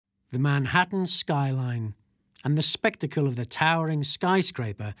the Manhattan skyline, and the spectacle of the towering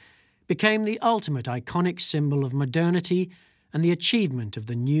skyscraper became the ultimate iconic symbol of modernity and the achievement of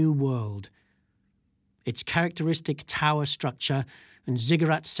the New World. Its characteristic tower structure and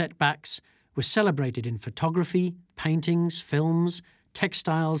ziggurat setbacks were celebrated in photography, paintings, films,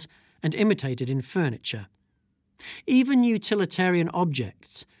 textiles, and imitated in furniture. Even utilitarian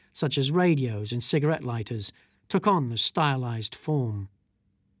objects, such as radios and cigarette lighters, took on the stylized form.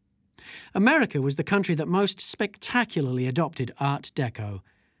 America was the country that most spectacularly adopted Art Deco.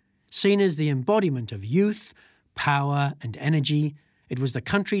 Seen as the embodiment of youth, power, and energy, it was the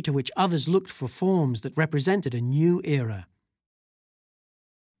country to which others looked for forms that represented a new era.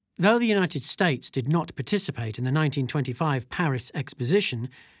 Though the United States did not participate in the 1925 Paris Exposition,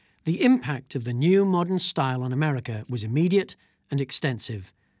 the impact of the new modern style on America was immediate and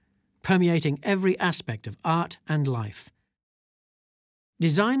extensive, permeating every aspect of art and life.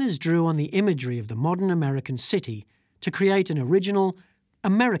 Designers drew on the imagery of the modern American city to create an original,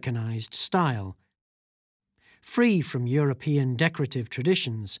 Americanized style. Free from European decorative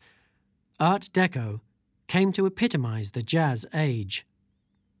traditions, Art Deco came to epitomize the Jazz Age.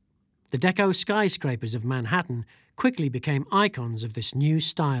 The Deco skyscrapers of Manhattan quickly became icons of this new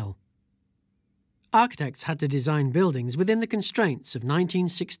style. Architects had to design buildings within the constraints of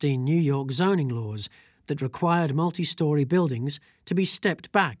 1916 New York zoning laws that required multi-story buildings to be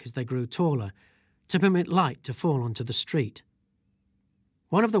stepped back as they grew taller, to permit light to fall onto the street.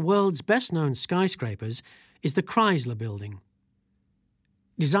 One of the world's best-known skyscrapers is the Chrysler Building.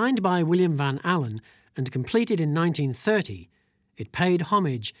 Designed by William Van Allen and completed in 1930, it paid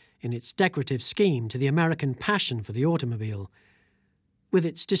homage in its decorative scheme to the American passion for the automobile. With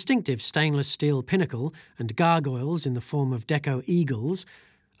its distinctive stainless steel pinnacle and gargoyles in the form of Deco eagles,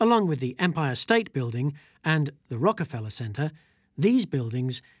 along with the Empire State Building and the Rockefeller Center, these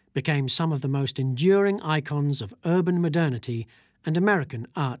buildings became some of the most enduring icons of urban modernity and American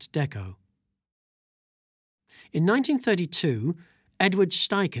Art Deco. In 1932, Edward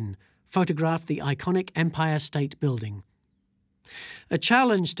Steichen photographed the iconic Empire State Building. A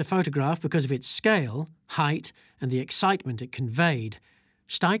challenge to photograph because of its scale, height, and the excitement it conveyed,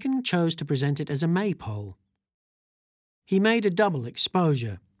 Steichen chose to present it as a maypole. He made a double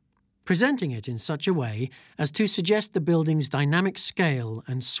exposure, presenting it in such a way as to suggest the building's dynamic scale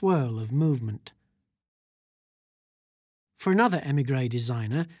and swirl of movement. For another émigré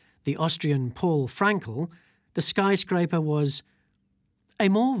designer, the Austrian Paul Frankel, the skyscraper was a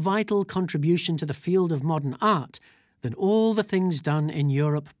more vital contribution to the field of modern art than all the things done in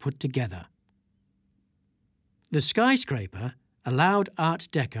Europe put together. The skyscraper allowed Art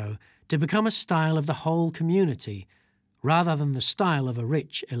Deco to become a style of the whole community, rather than the style of a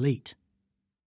rich elite.